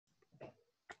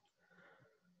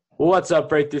What's up,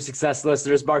 Breakthrough Success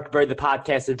listeners? Mark Berry, the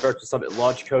podcast and Virtual Summit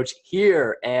launch coach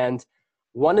here. And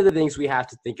one of the things we have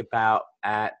to think about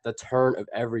at the turn of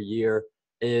every year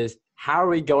is how are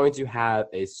we going to have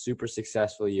a super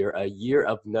successful year, a year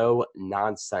of no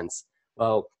nonsense?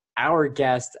 Well, our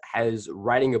guest is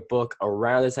writing a book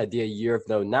around this idea, Year of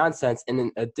No Nonsense. And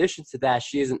in addition to that,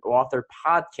 she is an author,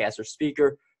 podcaster,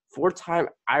 speaker, four-time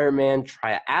IRONMAN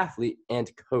Triathlete, and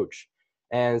coach.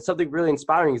 And something really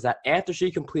inspiring is that after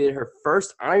she completed her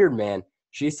first Ironman,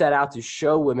 she set out to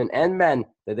show women and men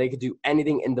that they could do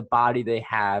anything in the body they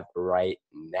have right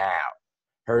now.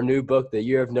 Her new book, The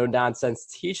Year of No Nonsense,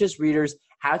 teaches readers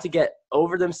how to get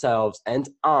over themselves and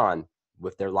on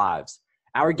with their lives.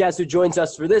 Our guest who joins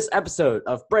us for this episode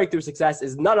of Breakthrough Success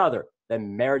is none other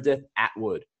than Meredith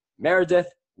Atwood. Meredith,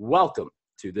 welcome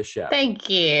to the show. Thank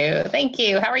you. Thank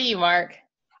you. How are you, Mark?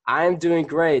 I'm doing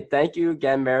great. Thank you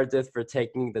again, Meredith, for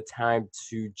taking the time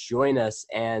to join us.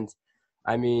 And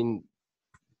I mean,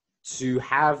 to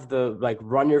have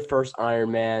run your first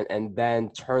Ironman and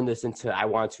then turn this into, I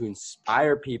want to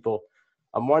inspire people.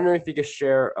 I'm wondering if you could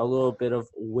share a little bit of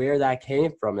where that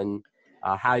came from and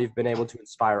how you've been able to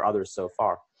inspire others so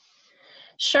far.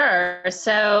 Sure.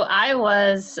 So I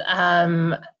was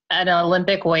an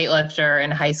Olympic weightlifter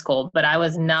in high school, but I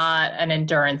was not an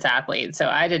endurance athlete. So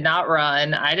I did not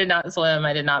run, I did not swim,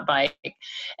 I did not bike.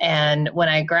 And when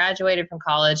I graduated from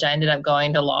college, I ended up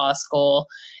going to law school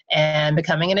and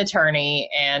becoming an attorney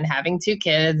and having two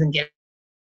kids and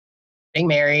getting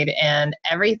married and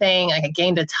everything. I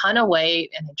gained a ton of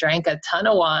weight and I drank a ton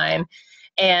of wine.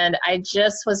 And I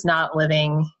just was not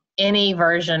living any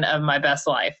version of my best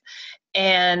life.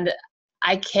 And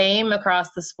I came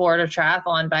across the sport of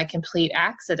triathlon by complete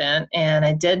accident, and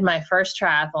I did my first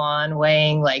triathlon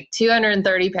weighing like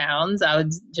 230 pounds. I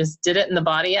just did it in the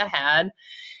body I had,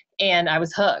 and I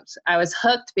was hooked. I was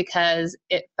hooked because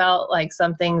it felt like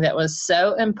something that was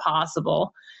so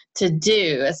impossible to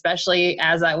do, especially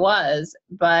as I was,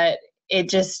 but it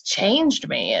just changed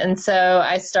me. And so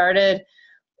I started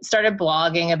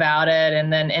blogging about it,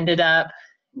 and then ended up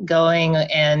going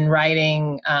and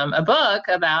writing a book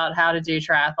about how to do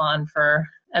triathlon for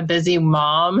a busy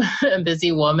mom, a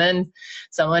busy woman,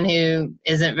 someone who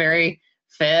isn't very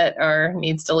fit or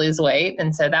needs to lose weight.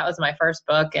 And so that was my first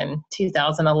book in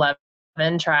 2011,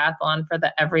 Triathlon for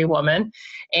the Every Woman.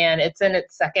 And it's in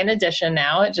its second edition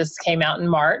now. It just came out in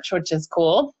March, which is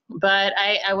cool. But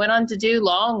I went on to do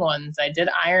long ones. I did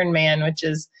Ironman, which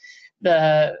is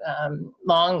the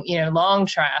long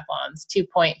triathlons,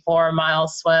 2.4 mile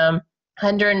swim,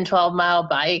 112 mile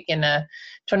bike, and a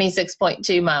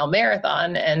 26.2 mile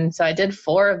marathon. And so I did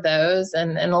 4 of those.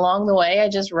 And along the way, I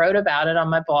just wrote about it on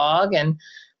my blog and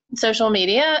social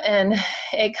media, and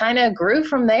it kind of grew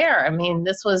from there. I mean,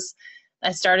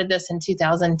 I started this in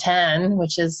 2010,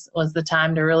 which was the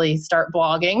time to really start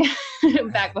blogging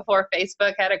back before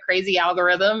Facebook had a crazy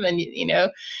algorithm and,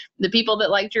 the people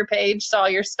that liked your page saw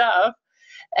your stuff.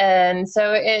 And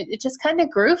so it just kind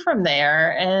of grew from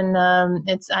there. And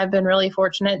I've been really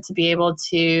fortunate to be able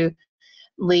to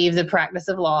leave the practice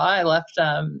of law. I left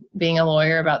being a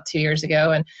lawyer about 2 years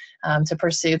ago and to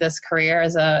pursue this career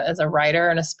as a writer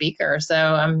and a speaker.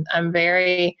 So I'm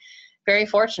very, very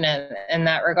fortunate in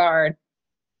that regard.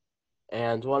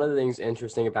 And one of the things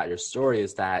interesting about your story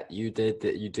is that you did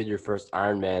your first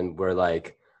Ironman where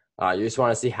you just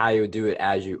want to see how you would do it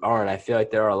as you are. And I feel like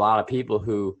there are a lot of people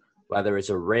who, whether it's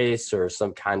a race or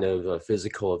some kind of a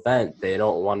physical event, they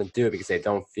don't want to do it because they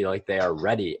don't feel like they are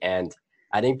ready. And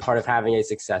I think part of having a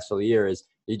successful year is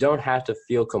you don't have to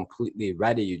feel completely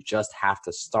ready. You just have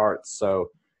to start.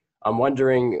 So I'm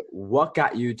wondering what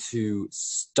got you to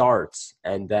start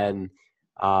and then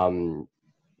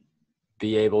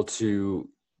be able to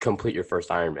complete your first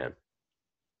Ironman?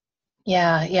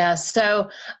 Yeah.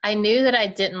 So I knew that I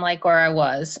didn't like where I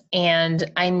was,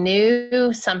 and I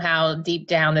knew somehow deep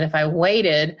down that if I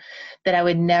waited, that I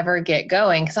would never get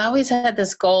going, because I always had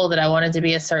this goal that I wanted to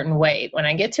be a certain weight. When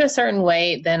I get to a certain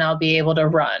weight, then I'll be able to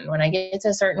run. When I get to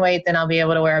a certain weight, then I'll be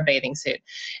able to wear a bathing suit.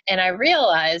 And I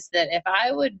realized that if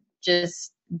I would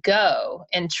just go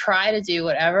and try to do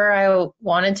whatever I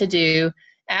wanted to do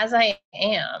as I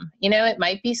am, it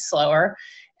might be slower.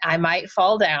 I might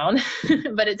fall down,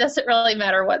 but it doesn't really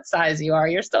matter what size you are.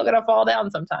 You're still going to fall down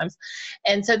sometimes.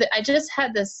 And so I just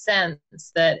had this sense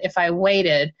that if I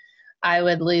waited, I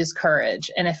would lose courage.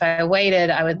 And if I waited,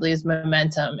 I would lose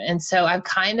momentum. And so I've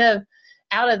kind of,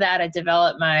 out of that, I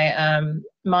developed my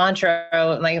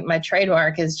mantra, like my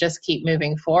trademark is just keep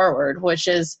moving forward, which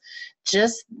is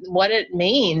just what it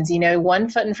means, one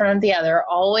foot in front of the other,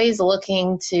 always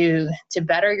looking to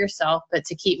better yourself, but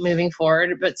to keep moving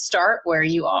forward, but start where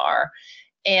you are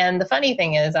And the funny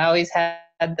thing is, I always had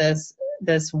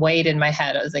this weight in my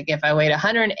head. I was like, if I weighed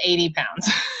 180 pounds,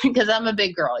 because I'm a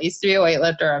big girl. I used to be a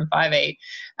weightlifter. I'm 5'8".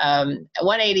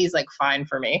 180 is like fine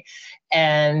for me.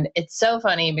 And it's so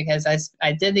funny because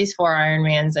I did these 4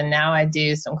 Ironmans, and now I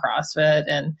do some CrossFit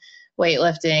and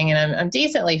weightlifting, and I'm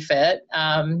decently fit.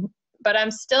 But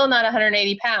I'm still not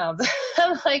 180 pounds.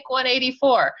 I'm like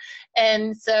 184.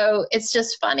 And so it's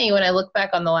just funny when I look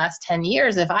back on the last 10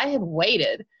 years, if I had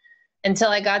waited until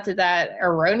I got to that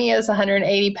erroneous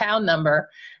 180 pound number,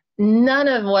 none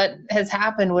of what has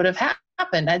happened would have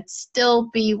happened. I'd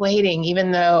still be waiting,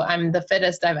 even though I'm the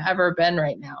fittest I've ever been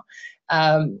right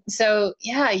now. So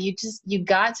yeah, you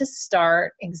got to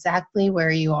start exactly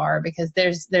where you are, because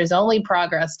there's only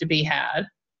progress to be had.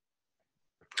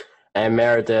 And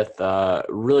Meredith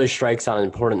really strikes on an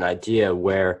important idea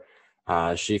where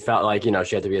she felt like, she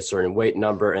had to be a certain weight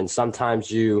number. And sometimes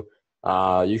you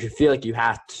can feel like you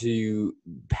have to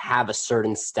have a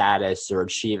certain status or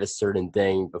achieve a certain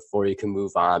thing before you can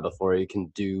move on, before you can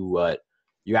do what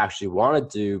you actually want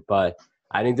to do. But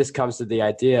I think this comes to the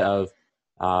idea of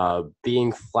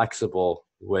being flexible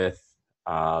with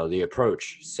the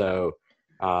approach. So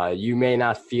you may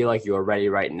not feel like you are ready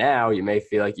right now. You may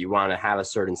feel like you want to have a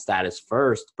certain status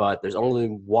first, but there's only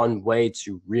one way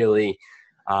to really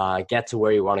get to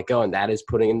where you want to go, and that is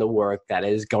putting in the work. That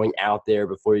is going out there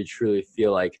before you truly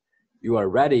feel like you are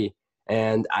ready.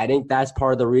 And I think that's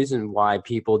part of the reason why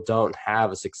people don't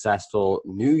have a successful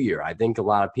New Year. I think a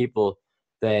lot of people,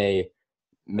 they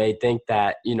may think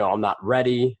that, I'm not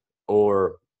ready,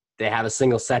 or they have a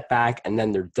single setback and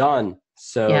then they're done.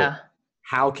 So yeah.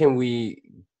 How can we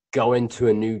go into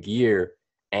a new year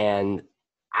and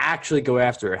actually go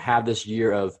after, have this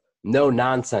year of no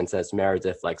nonsense, as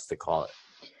Meredith likes to call it?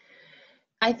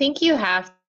 I think you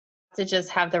have to just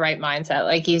have the right mindset.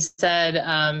 Like you said,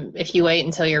 if you wait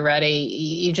until you're ready,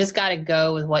 you just got to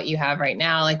go with what you have right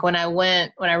now. Like when I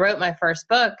wrote my first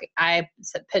book, I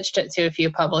pitched it to a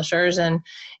few publishers and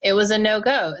it was a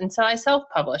no-go. And so I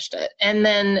self-published it. And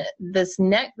then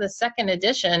the second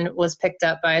edition was picked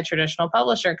up by a traditional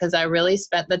publisher, because I really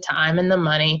spent the time and the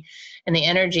money and the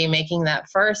energy making that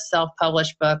first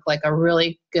self-published book like a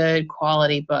really good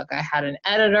quality book. I had an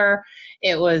editor.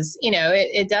 It was,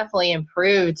 it definitely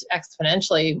improved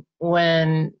exponentially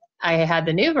when I had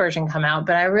the new version come out,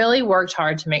 but I really worked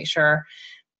hard to make sure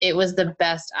it was the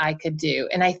best I could do.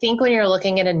 And I think when you're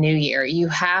looking at a new year, you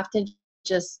have to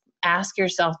just ask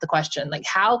yourself the question, like,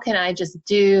 how can I just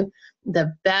do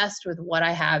the best with what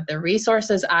I have, the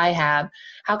resources I have?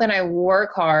 How can I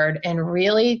work hard and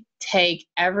really take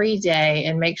every day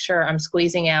and make sure I'm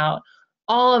squeezing out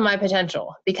all of my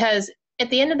potential? Because at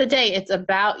the end of the day, it's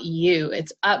about you.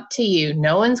 It's up to you.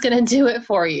 No one's going to do it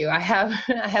for you. I have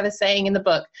a saying in the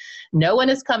book: no one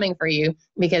is coming for you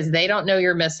because they don't know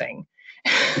you're missing.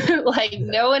 Like,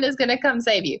 no one is going to come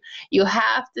save you. You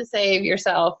have to save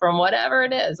yourself from whatever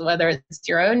it is, whether it's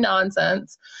your own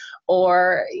nonsense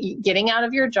or getting out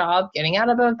of your job, getting out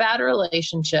of a bad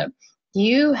relationship.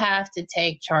 You have to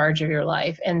take charge of your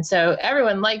life. And so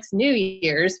everyone likes New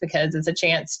Year's because it's a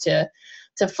chance to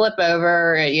flip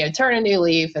over, turn a new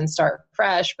leaf and start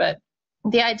fresh. But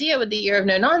the idea with the year of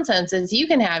no nonsense is you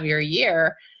can have your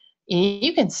year.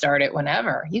 You can start it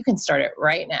whenever. You can start it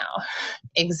right now,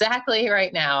 exactly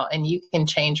right now, and you can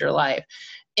change your life.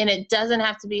 And it doesn't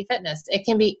have to be fitness. It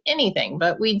can be anything.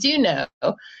 But we do know,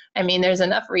 there's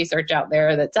enough research out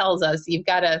there that tells us you've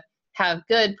got to have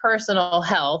good personal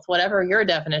health, whatever your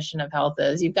definition of health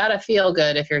is. You've got to feel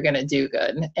good if you're going to do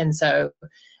good. And so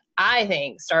I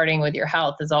think starting with your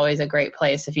health is always a great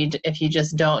place if you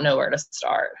just don't know where to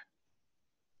start.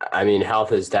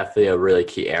 Health is definitely a really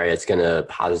key area. It's going to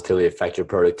positively affect your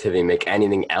productivity, make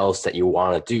anything else that you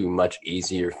want to do much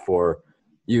easier for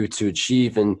you to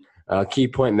achieve. And a key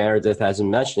point Meredith has been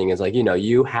mentioning is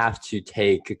you have to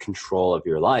take control of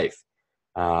your life.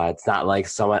 It's not like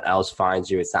someone else finds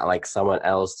you. It's not like someone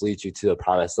else leads you to the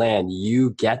promised land.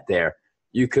 You get there.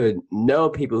 You could know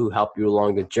people who help you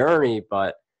along the journey,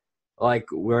 but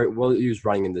we'll use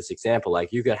running in this example.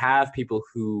 You could have people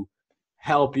who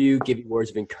help you, give you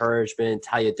words of encouragement,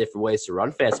 tell you different ways to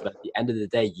run fast, but at the end of the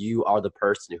day, you are the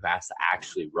person who has to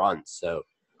actually run. So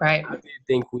right. I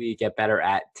think we get better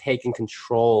at taking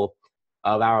control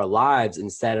of our lives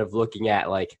instead of looking at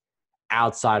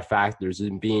outside factors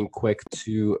and being quick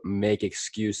to make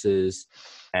excuses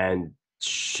and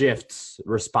shift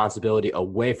responsibility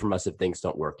away from us if things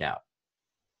don't work out.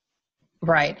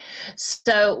 Right.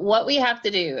 So what we have to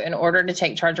do in order to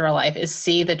take charge of our life is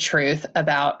see the truth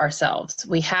about ourselves.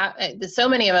 We have, so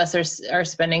many of us are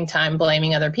spending time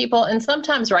blaming other people, and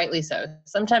sometimes rightly so.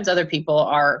 Sometimes other people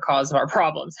are cause of our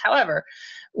problems. However,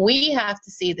 we have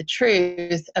to see the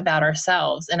truth about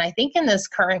ourselves. And I think in this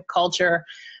current culture,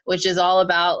 which is all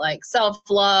about like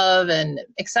self-love and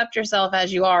accept yourself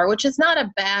as you are, which is not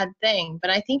a bad thing,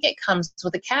 but I think it comes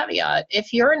with a caveat.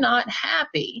 If you're not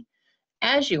happy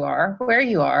as you are, where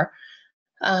you are,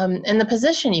 in the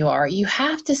position you are, you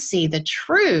have to see the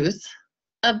truth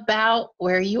about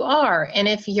where you are. And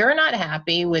if you're not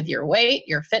happy with your weight,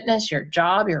 your fitness, your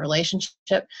job, your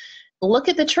relationship, look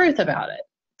at the truth about it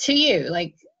to you.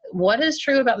 Like, what is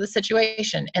true about the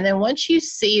situation? And then once you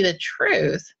see the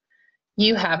truth,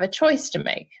 you have a choice to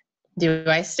make. Do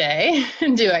I stay?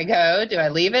 Do I go? Do I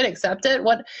leave it? Accept it?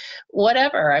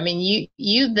 Whatever. I mean,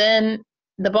 you then,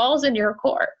 the ball's in your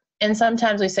court. And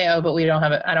sometimes we say, oh, but I don't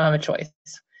have a choice.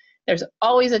 There's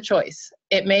always a choice.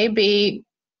 It may be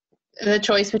the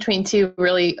choice between two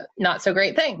really not so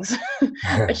great things,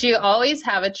 but you always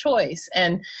have a choice.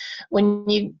 And when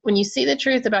you see the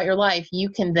truth about your life, you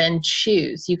can then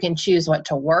choose. You can choose what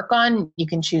to work on. You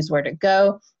can choose where to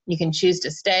go. You can choose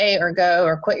to stay or go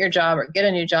or quit your job or get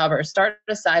a new job or start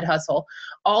a side hustle.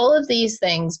 All of these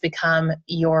things become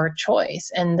your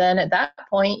choice. And then at that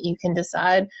point, you can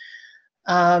decide,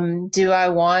 do I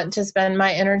want to spend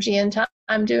my energy and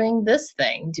time doing this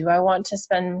thing? Do I want to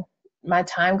spend my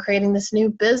time creating this new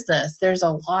business? There's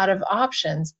a lot of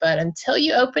options, but until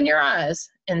you open your eyes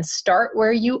and start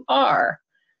where you are,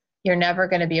 you're never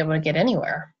going to be able to get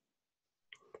anywhere.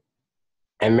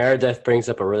 And Meredith brings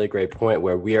up a really great point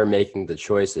where we are making the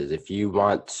choices. If you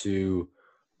want to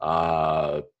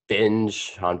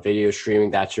binge on video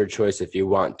streaming, that's your choice. If you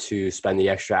want to spend the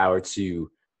extra hour to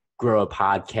grow a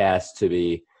podcast, to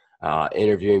be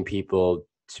interviewing people,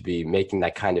 to be making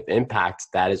that kind of impact,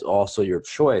 that is also your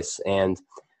choice. And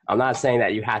I'm not saying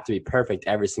that you have to be perfect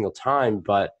every single time,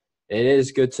 but it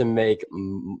is good to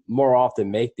more often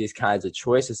make these kinds of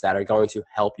choices that are going to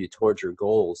help you towards your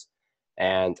goals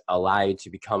and allow you to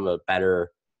become a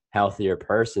better, healthier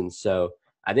person. So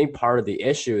I think part of the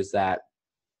issue is that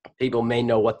people may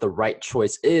know what the right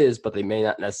choice is, but they may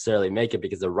not necessarily make it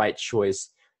because the right choice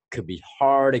could be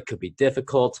hard, it could be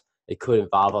difficult, it could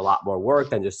involve a lot more work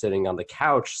than just sitting on the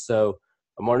couch. So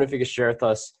I'm wondering if you could share with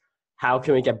us, how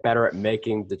can we get better at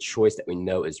making the choice that we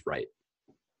know is right?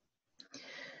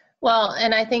 Well,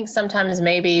 and I think sometimes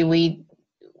maybe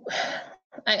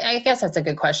I guess that's a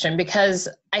good question, because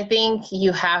I think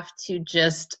you have to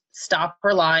just stop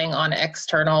relying on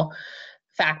external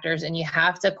factors, and you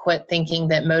have to quit thinking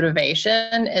that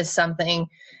motivation is something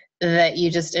that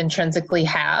you just intrinsically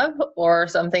have, or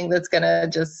something that's going to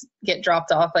just get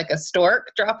dropped off like a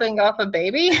stork dropping off a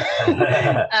baby.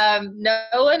 No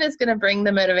one is going to bring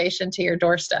the motivation to your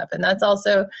doorstep. And that's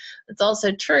also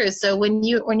true. So when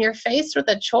you're faced with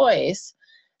a choice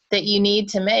that you need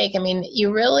to make, I mean,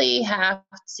 you really have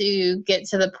to get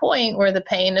to the point where the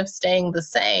pain of staying the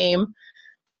same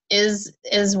is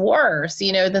worse,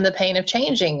 than the pain of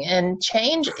changing. And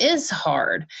change is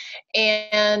hard.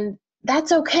 And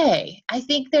that's okay. I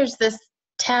think there's this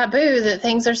taboo that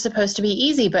things are supposed to be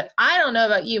easy, but I don't know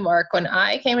about you, Mark. When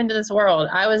I came into this world,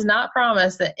 I was not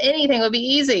promised that anything would be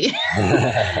easy.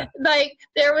 Like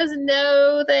there's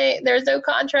no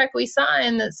contract we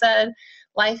signed that said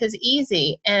life is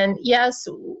easy. And yes,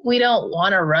 we don't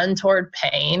want to run toward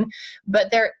pain,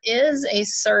 but there is a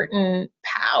certain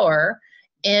power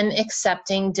in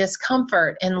accepting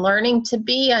discomfort and learning to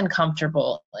be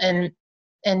uncomfortable and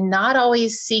not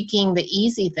always seeking the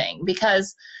easy thing,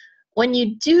 because when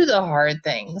you do the hard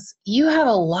things, you have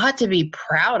a lot to be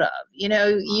proud of.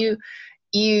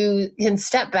 You can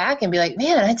step back and be like,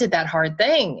 man, I did that hard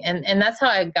thing. And that's how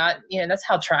I got, that's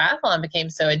how triathlon became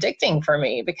so addicting for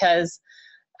me, because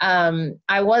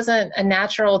I wasn't a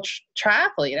natural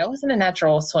triathlete. I wasn't a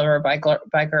natural swimmer,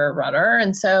 biker, runner.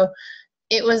 And so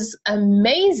it was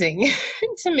amazing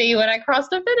to me when I crossed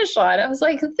the finish line. I was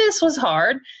like, this was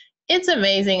hard. It's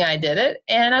amazing I did it,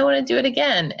 and I want to do it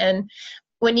again. And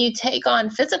when you take on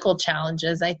physical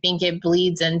challenges, I think it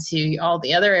bleeds into all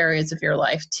the other areas of your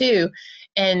life too.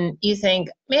 And you think,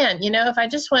 man, if I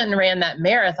just went and ran that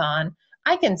marathon,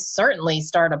 I can certainly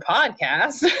start a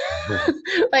podcast.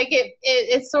 Like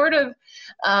it sort of,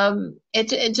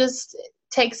 it just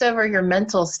takes over your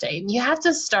mental state. And you have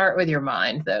to start with your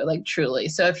mind though, like truly.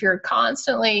 So if you're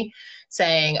constantly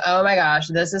saying, oh my gosh,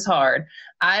 this is hard,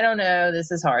 I don't know,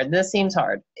 this is hard, this seems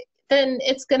hard, then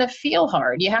it's going to feel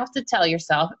hard. You have to tell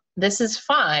yourself, this is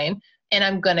fine, and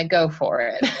I'm going to go for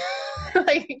it.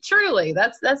 Like truly,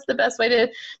 that's the best way to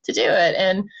do it.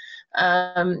 And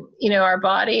our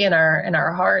body and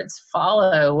our hearts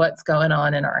follow what's going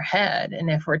on in our head. And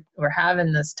if we're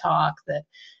having this talk that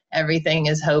everything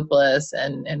is hopeless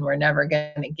and we're never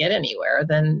going to get anywhere,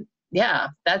 then yeah,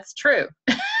 that's true.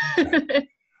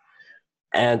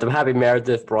 And I'm happy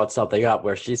Meredith brought something up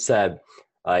where she said,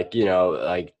 like,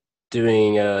 like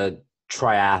doing a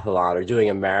triathlon or doing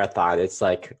a marathon, it's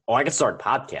like, oh, I can start a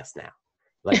podcast now.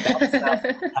 Like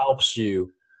that helps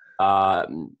you.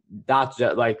 Not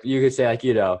just, like you could say, like,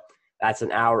 that's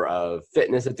an hour of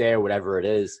fitness a day or whatever it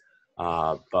is.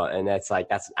 And that's an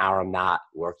hour I'm not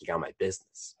working on my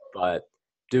business. But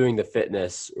doing the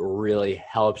fitness really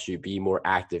helps you be more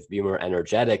active, be more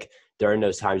energetic during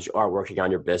those times you are working on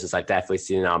your business. I've definitely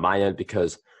seen it on my end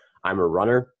because I'm a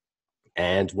runner.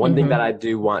 And one thing that I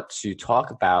do want to talk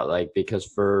about, like, because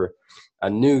for a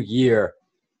new year,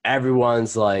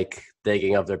 everyone's like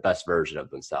thinking of their best version of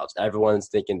themselves. Everyone's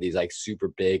thinking these like super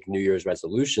big New Year's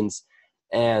resolutions.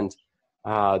 And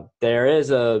there is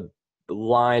a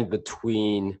line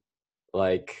between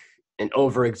like an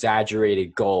over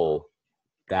exaggerated goal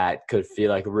that could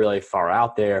feel like really far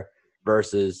out there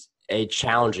versus a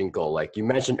challenging goal. Like you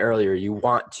mentioned earlier, you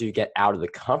want to get out of the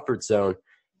comfort zone,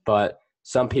 but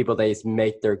some people, they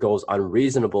make their goals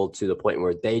unreasonable to the point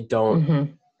where they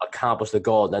don't accomplish the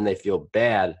goal, and then they feel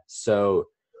bad. So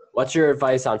what's your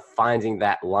advice on finding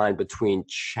that line between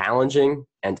challenging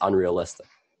and unrealistic?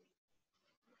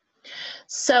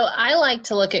 So I like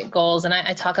to look at goals, and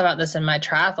I talk about this in my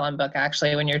triathlon book,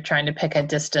 actually, when you're trying to pick a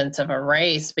distance of a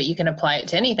race, but you can apply it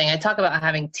to anything. I talk about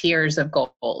having tiers of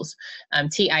goals,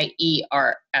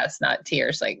 TIERS, not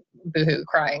tears, like boohoo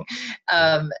crying,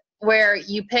 where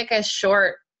you pick a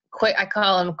short, quick, I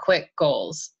call them quick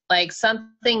goals, like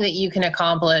something that you can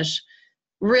accomplish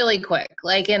really quick,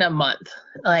 like in a month.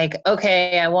 Like,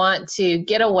 okay, I want to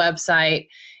get a website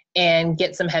and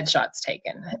get some headshots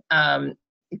taken.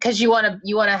 Because you want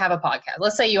to have a podcast.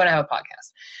 Let's say you want to have a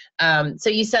podcast. So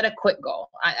you set a quick goal.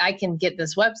 I can get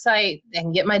this website, I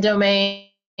can get my domain,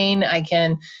 I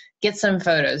can get some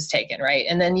photos taken, right?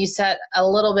 And then you set a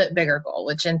little bit bigger goal,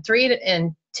 which in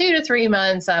 2 to 3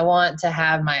 months, I want to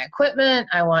have my equipment.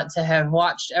 I want to have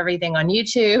watched everything on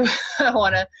YouTube. I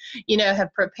want to,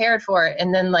 have prepared for it.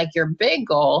 And then like your big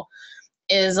goal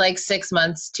is like 6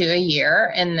 months to a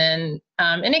year. And then,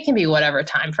 and it can be whatever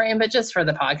time frame, but just for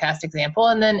the podcast example.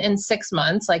 And then in 6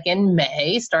 months, like in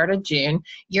May, start of June,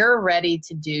 you're ready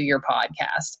to do your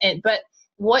podcast. But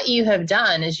what you have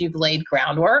done is you've laid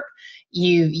groundwork.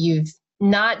 You've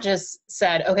not just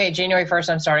said, okay, January 1st,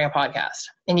 I'm starting a podcast,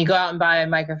 and you go out and buy a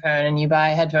microphone and you buy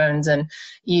headphones and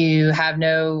you have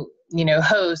no,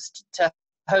 host to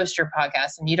host your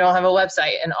podcast, and you don't have a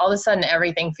website, and all of a sudden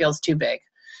everything feels too big.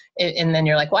 And then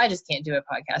you're like, well, I just can't do a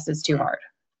podcast. It's too hard.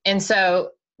 And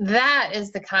so that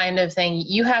is the kind of thing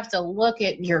you have to look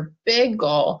at your big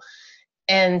goal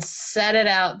and set it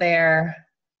out there,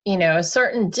 a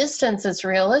certain distance that's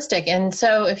realistic. And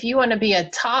so if you want to be a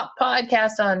top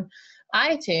podcast on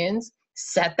iTunes,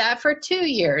 set that for 2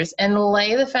 years and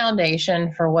lay the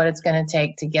foundation for what it's going to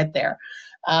take to get there.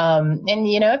 And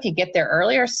if you get there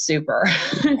earlier, super,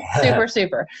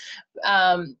 super.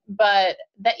 But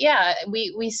that, yeah,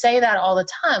 we say that all the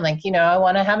time. Like, I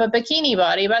want to have a bikini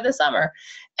body by the summer.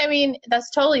 I mean, that's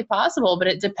totally possible, but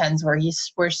it depends where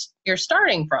you're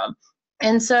starting from.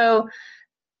 And so,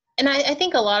 and I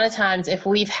think a lot of times if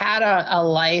we've had a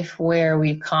life where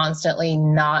we've constantly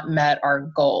not met our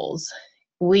goals,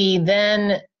 we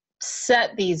then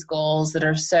set these goals that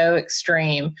are so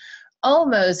extreme,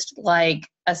 almost like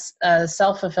a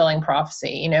self-fulfilling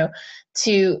prophecy,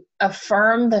 to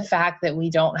affirm the fact that we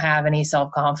don't have any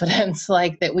self-confidence,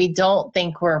 like that we don't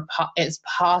think it's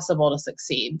possible to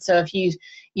succeed. So if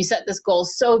you set this goal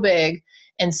so big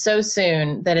and so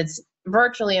soon that it's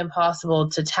virtually impossible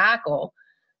to tackle,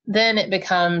 then it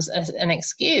becomes an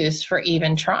excuse for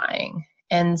even trying.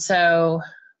 And so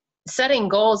setting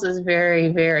goals is very,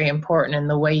 very important, and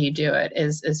the way you do it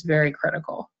is very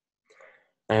critical.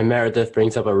 And Meredith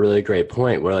brings up a really great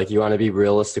point where, like, you want to be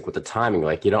realistic with the timing.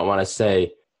 Like, you don't want to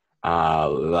say,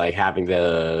 like, having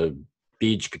the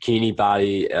beach bikini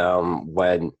body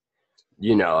when,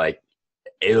 like,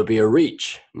 it'll be a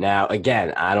reach. Now,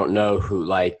 again, I don't know who,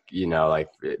 like,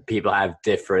 people have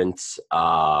different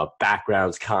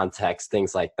backgrounds, context,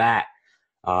 things like that.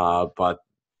 But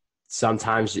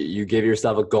sometimes you give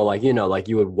yourself a goal, like, like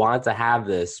you would want to have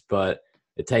this, but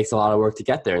it takes a lot of work to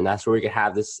get there. And that's where we can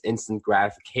have this instant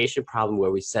gratification problem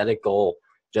where we set a goal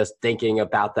just thinking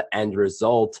about the end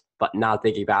result, but not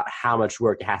thinking about how much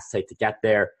work it has to take to get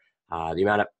there, the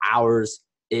amount of hours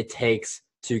it takes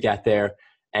to get there.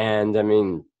 And I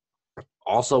mean,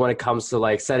 also when it comes to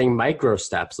like setting micro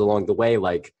steps along the way,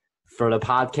 like for the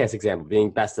podcast example,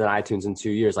 being best in iTunes in 2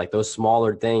 years, like those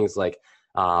smaller things, like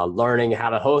learning how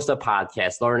to host a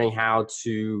podcast, learning how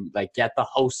to like get the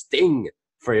hosting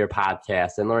for your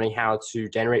podcast, and learning how to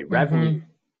generate revenue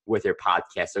with your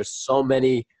podcast. There's so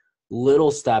many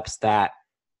little steps that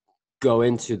go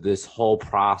into this whole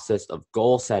process of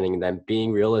goal setting, and then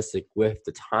being realistic with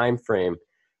the time frame,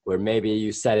 where maybe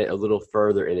you set it a little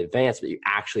further in advance, but you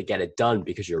actually get it done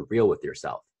because you're real with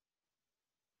yourself.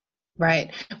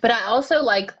 Right. But I also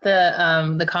like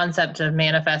the concept of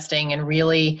manifesting and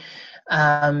really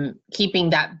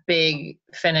keeping that big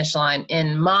finish line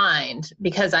in mind,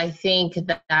 because I think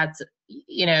that that's,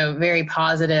 very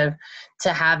positive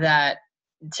to have that,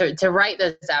 to write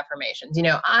those affirmations.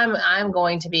 I'm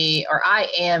going to be, or I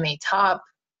am a top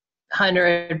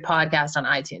 100 podcast on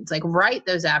iTunes. Like, write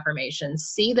those affirmations,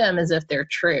 see them as if they're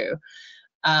true.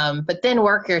 But then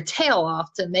work your tail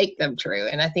off to make them true.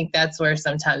 And I think that's where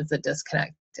sometimes the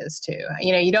disconnect is too.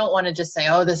 You don't want to just say,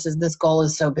 oh, this goal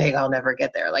is so big, I'll never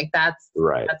get there. Like that's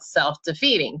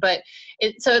self-defeating. But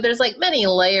so there's like many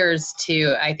layers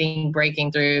to, I think,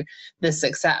 breaking through the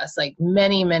success, like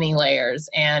many, many layers.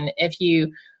 And if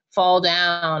you fall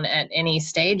down at any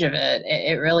stage of it,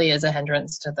 it really is a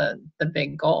hindrance to the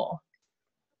big goal.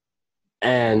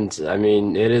 And I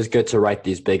mean, it is good to write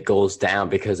these big goals down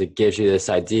because it gives you this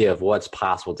idea of what's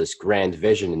possible, this grand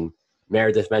vision. And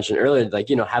Meredith mentioned earlier, like,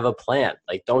 have a plan.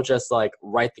 Like, don't just like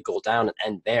write the goal down and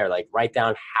end there. Like, write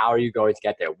down how are you going to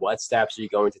get there? What steps are you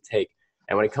going to take?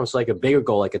 And when it comes to like a bigger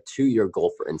goal, like a 2-year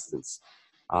goal, for instance,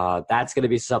 that's going to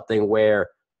be something where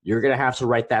you're going to have to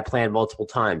write that plan multiple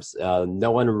times.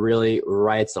 No one really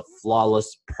writes a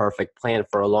flawless, perfect plan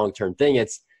for a long-term thing.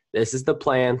 This is the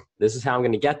plan. This is how I'm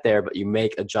going to get there, but you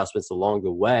make adjustments along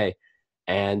the way.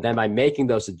 And then by making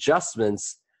those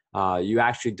adjustments, you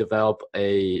actually develop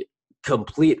a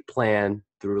complete plan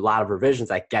through a lot of revisions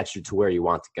that gets you to where you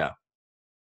want to go.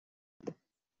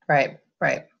 Right.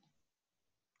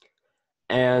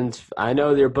 And I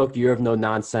know your book, Year of No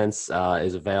Nonsense,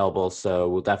 is available. So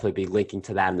we'll definitely be linking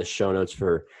to that in the show notes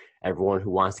for everyone who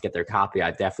wants to get their copy.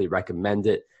 I definitely recommend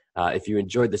it. If you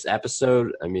enjoyed this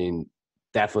episode, I mean,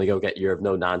 definitely go get Year of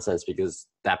No Nonsense, because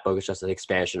that book is just an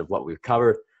expansion of what we've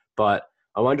covered. But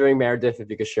I'm wondering, Meredith, if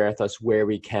you could share with us where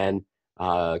we can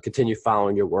continue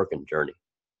following your work and journey.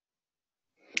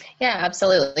 Yeah,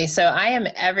 absolutely. So I am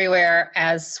everywhere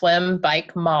as Swim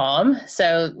Bike Mom.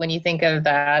 So when you think of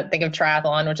that, think of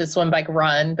triathlon, which is swim, bike,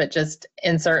 run, but just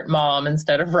insert mom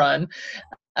instead of run.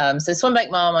 So Swim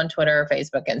Bike Mom on Twitter,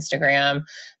 Facebook, Instagram,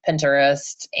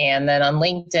 Pinterest, and then on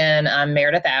LinkedIn, I'm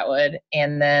Meredith Atwood.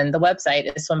 And then the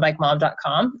website is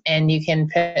swimbikemom.com, and you can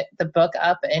pick the book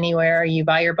up anywhere you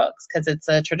buy your books because it's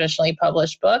a traditionally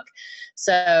published book.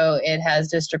 So it has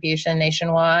distribution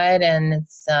nationwide, and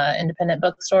it's independent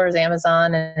bookstores,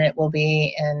 Amazon, and it will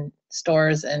be in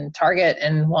stores and Target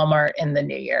and Walmart in the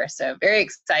new year. So very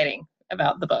exciting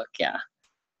about the book. Yeah.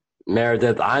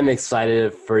 Meredith, I'm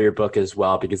excited for your book as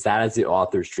well, because that is the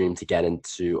author's dream, to get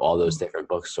into all those different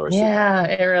bookstores. Yeah,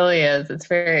 it really is. It's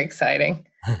very exciting.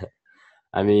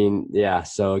 I mean, yeah.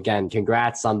 So again,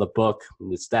 congrats on the book.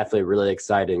 It's definitely really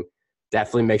exciting.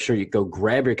 Definitely make sure you go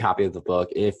grab your copy of the book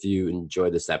if you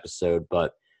enjoyed this episode.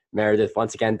 But Meredith,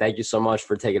 once again, thank you so much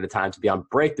for taking the time to be on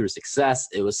Breakthrough Success.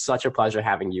 It was such a pleasure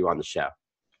having you on the show.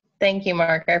 Thank you,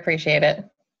 Mark. I appreciate it.